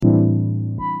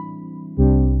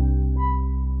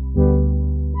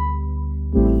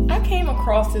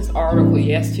across this article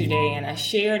yesterday and I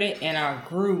shared it in our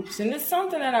groups. And it's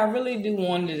something that I really do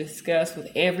want to discuss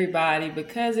with everybody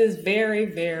because it's very,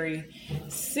 very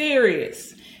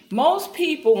serious. Most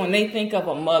people, when they think of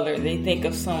a mother, they think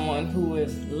of someone who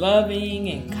is loving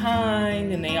and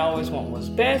kind and they always want what's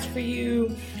best for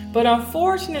you. But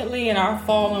unfortunately, in our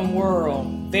fallen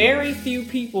world, very few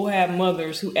people have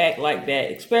mothers who act like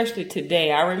that, especially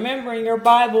today. I remember in your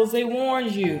Bibles, they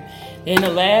warned you, in the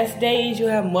last days, you'll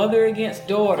have mother against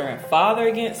daughter and father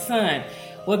against son.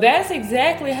 Well, that's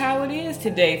exactly how it is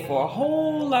today for a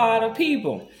whole lot of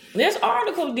people. This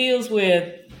article deals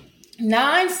with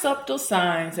 9 subtle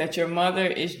signs that your mother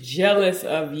is jealous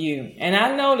of you. And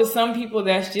I know to some people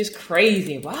that's just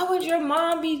crazy. Why would your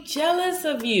mom be jealous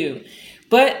of you?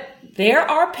 But there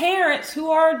are parents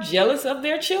who are jealous of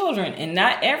their children, and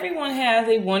not everyone has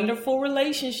a wonderful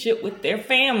relationship with their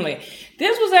family.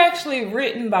 This was actually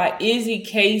written by Izzy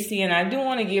Casey, and I do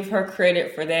want to give her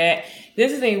credit for that.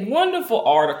 This is a wonderful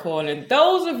article, and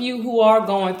those of you who are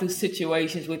going through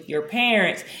situations with your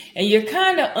parents, and you're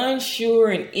kind of unsure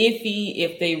and iffy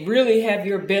if they really have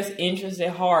your best interest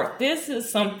at heart, this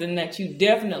is something that you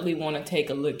definitely want to take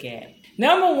a look at.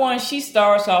 Number 1, she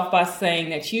starts off by saying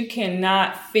that you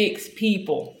cannot fix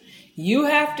people. You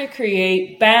have to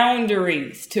create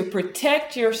boundaries to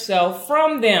protect yourself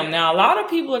from them. Now, a lot of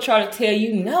people are trying to tell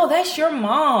you, no, that's your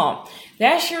mom.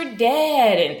 That's your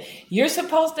dad. And you're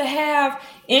supposed to have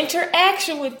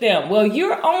interaction with them. Well,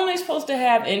 you're only supposed to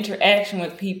have interaction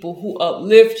with people who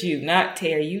uplift you, not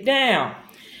tear you down.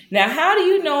 Now, how do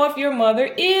you know if your mother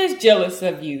is jealous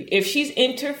of you? If she's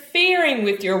interfering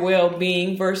with your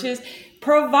well-being versus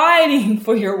providing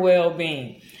for your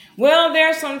well-being? Well,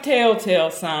 there's some telltale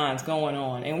signs going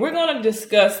on, and we're going to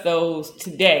discuss those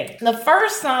today. The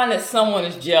first sign that someone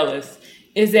is jealous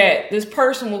is that this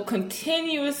person will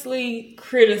continuously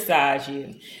criticize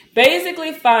you.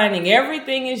 Basically finding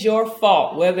everything is your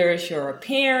fault, whether it's your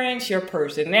appearance, your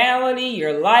personality,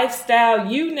 your lifestyle,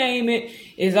 you name it,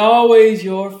 is always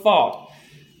your fault.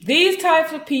 These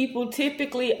types of people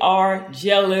typically are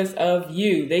jealous of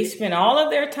you. They spend all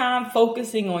of their time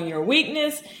focusing on your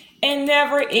weakness and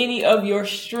never any of your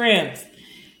strengths.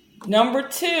 Number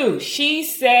 2,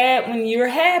 she's sad when you're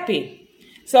happy.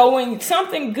 So when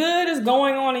something good is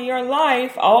going on in your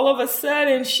life, all of a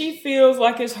sudden she feels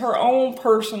like it's her own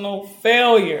personal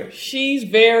failure. She's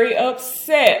very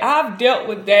upset. I've dealt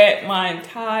with that my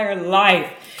entire life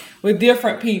with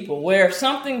different people where if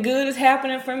something good is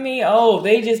happening for me,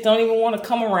 they just don't even want to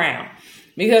come around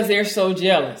because they're so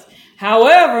jealous.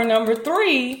 However, number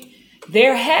 3,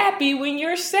 they're happy when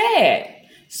you're sad.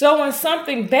 So when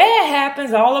something bad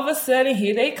happens, all of a sudden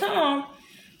here they come.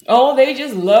 They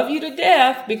just love you to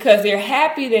death because they're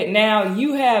happy that now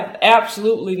you have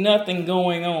absolutely nothing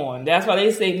going on. That's why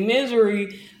they say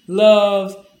misery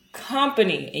loves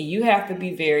company, and you have to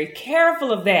be very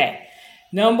careful of that.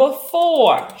 Number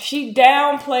 4, she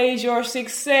downplays your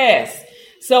success.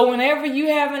 So whenever you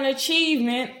have an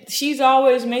achievement, she's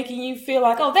always making you feel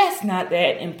like, that's not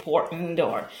that important,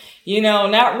 or,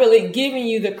 not really giving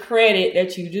you the credit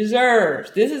that you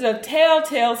deserve. This is a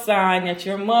telltale sign that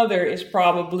your mother is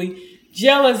probably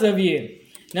jealous of you.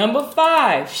 Number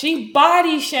 5, she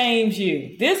body shames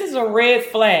you. This is a red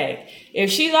flag.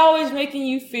 If she's always making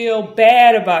you feel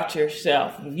bad about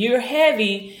yourself, if you're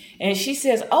heavy, and she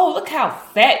says, look how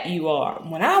fat you are.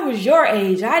 When I was your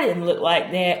age, I didn't look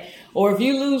like that. Or if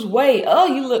you lose weight,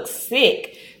 you look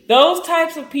sick. Those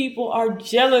types of people are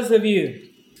jealous of you.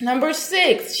 Number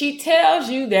 6, she tells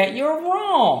you that you're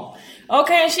wrong.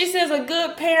 Okay, and she says a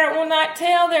good parent will not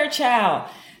tell their child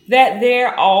that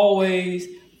they're always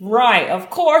right. Of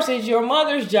course, it's your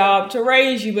mother's job to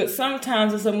raise you, but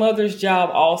sometimes it's a mother's job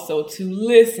also to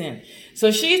listen. So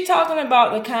she's talking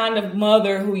about the kind of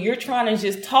mother who you're trying to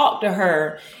just talk to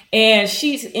her and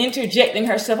she's interjecting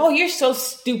herself. You're so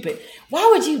stupid. Why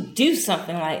would you do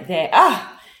something like that?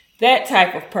 That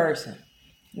type of person.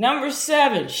 Number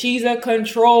 7, she's a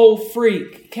control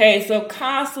freak. Okay, so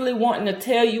constantly wanting to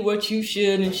tell you what you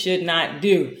should and should not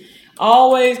do.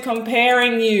 Always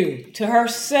comparing you to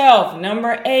herself.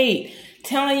 Number 8,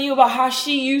 telling you about how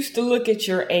she used to look at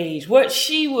your age, what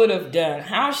she would have done,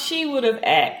 how she would have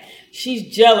acted.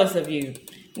 She's jealous of you.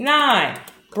 9,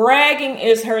 bragging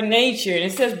is her nature. And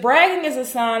it says bragging is a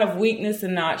sign of weakness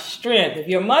and not strength. If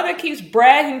your mother keeps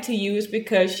bragging to you, it's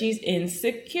because she's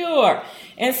insecure.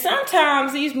 And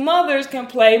sometimes these mothers can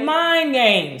play mind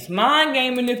games, mind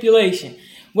game manipulation.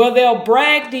 Well, they'll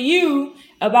brag to you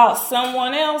about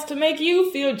someone else to make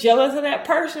you feel jealous of that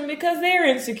person because they're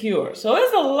insecure. So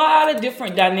there's a lot of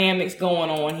different dynamics going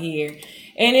on here.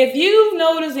 And if you've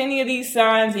noticed any of these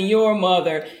signs in your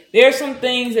mother, there's some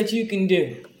things that you can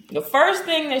do. The first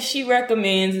thing that she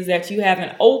recommends is that you have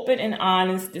an open and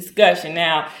honest discussion.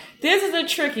 Now, this is a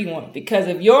tricky one because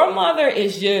if your mother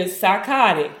is just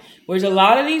psychotic, which a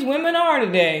lot of these women are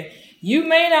today, you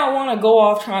may not want to go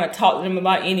off trying to talk to them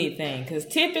about anything because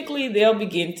typically they'll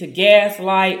begin to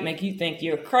gaslight, make you think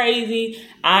you're crazy,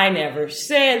 I never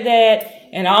said that,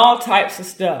 and all types of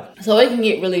stuff. So it can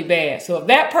get really bad. So if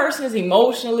that person is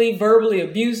emotionally, verbally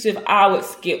abusive, I would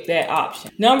skip that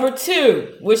option. Number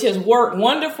 2, which has worked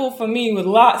wonderful for me with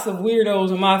lots of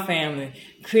weirdos in my family,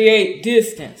 create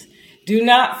distance. Do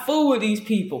not fool with these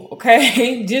people,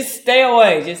 okay? Just stay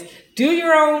away. Just do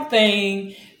your own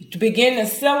thing. Begin to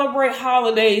celebrate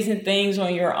holidays and things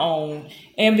on your own.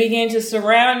 And begin to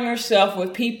surround yourself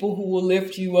with people who will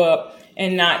lift you up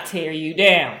and not tear you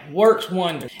down. Works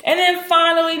wonders. And then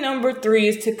finally, number 3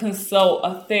 is to consult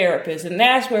a therapist. And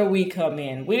that's where we come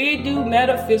in. We do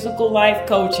metaphysical life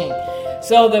coaching.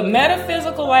 So the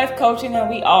metaphysical life coaching that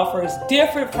we offer is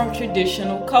different from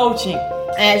traditional coaching,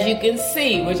 as you can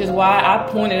see, which is why I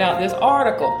pointed out this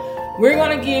article. We're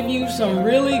going to give you some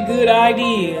really good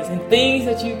ideas and things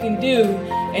that you can do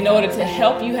in order to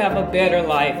help you have a better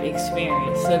life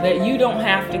experience so that you don't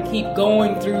have to keep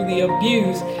going through the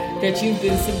abuse that you've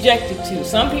been subjected to.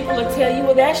 Some people will tell you,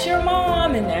 well, that's your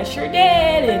mom and that's your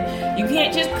dad and you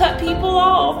can't just cut people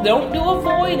off. Don't do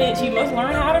avoidance. You must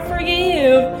learn how to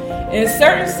forgive. In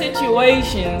certain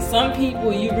situations, some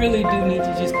people you really do need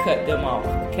to just cut them off.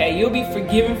 Okay, you'll be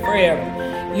forgiven forever.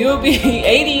 You'll be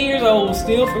 80 years old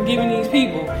still forgiving these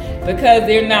people because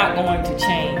they're not going to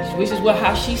change, which is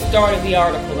how she started the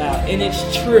article out, and it's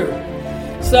true.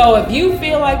 So if you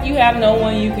feel like you have no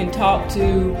one you can talk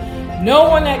to, no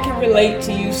one that can relate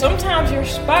to you, sometimes your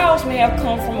spouse may have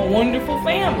come from a wonderful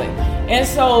family, and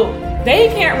so they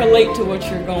can't relate to what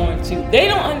you're going to. They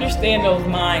don't understand those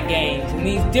mind games and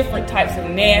these different types of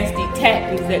nasty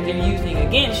tactics that they're using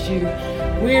against you.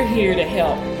 We're here to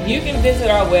help. You can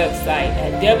visit our website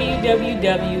at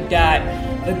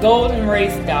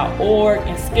www.thegoldenrace.org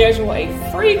and schedule a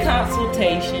free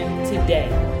consultation today.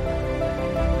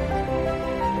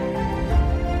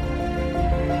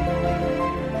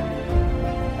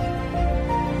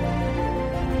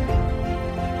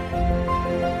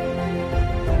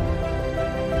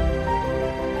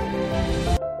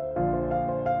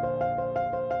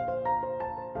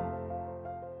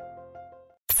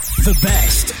 The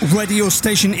best radio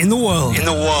station in the world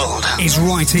is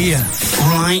right here,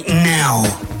 right now.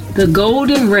 The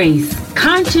Golden Race,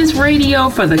 conscious radio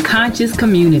for the conscious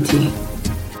community.